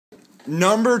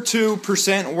Number 2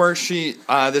 percent worksheet.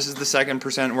 This is the second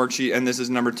percent worksheet, and this is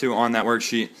number 2 on that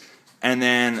worksheet. And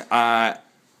then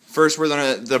first, we're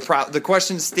gonna the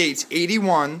question states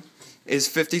 81 is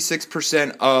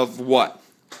 56% of what?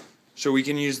 So we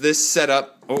can use this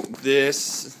setup.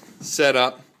 This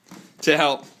setup to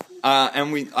help.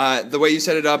 And we the way you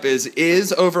set it up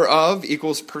is over of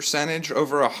equals percentage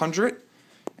over 100,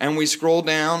 and we scroll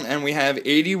down and we have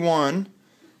 81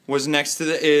 was next to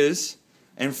the is,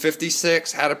 and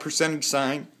 56 had a percentage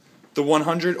sign. The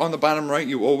 100 on the bottom right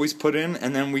you always put in,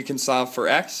 and then we can solve for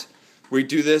x. We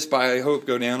do this by, I hope,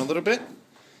 go down a little bit.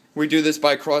 We do this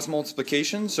by cross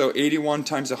multiplication, so 81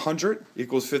 times 100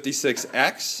 equals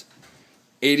 56x.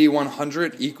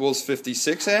 8100 equals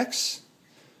 56x.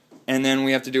 And then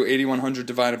we have to do 8100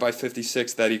 divided by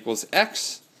 56, that equals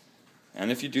x. And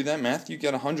if you do that math, you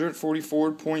get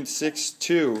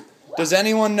 144.62. Does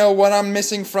anyone know what I'm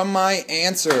missing from my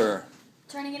answer?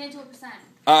 Turning it into a percent.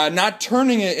 Not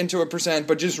turning it into a percent,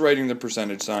 but just writing the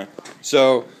percentage sign.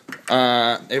 So,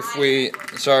 if we...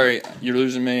 Sorry, you're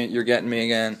losing me. You're getting me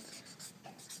again.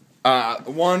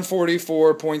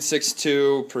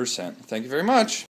 144.62%. Thank you very much.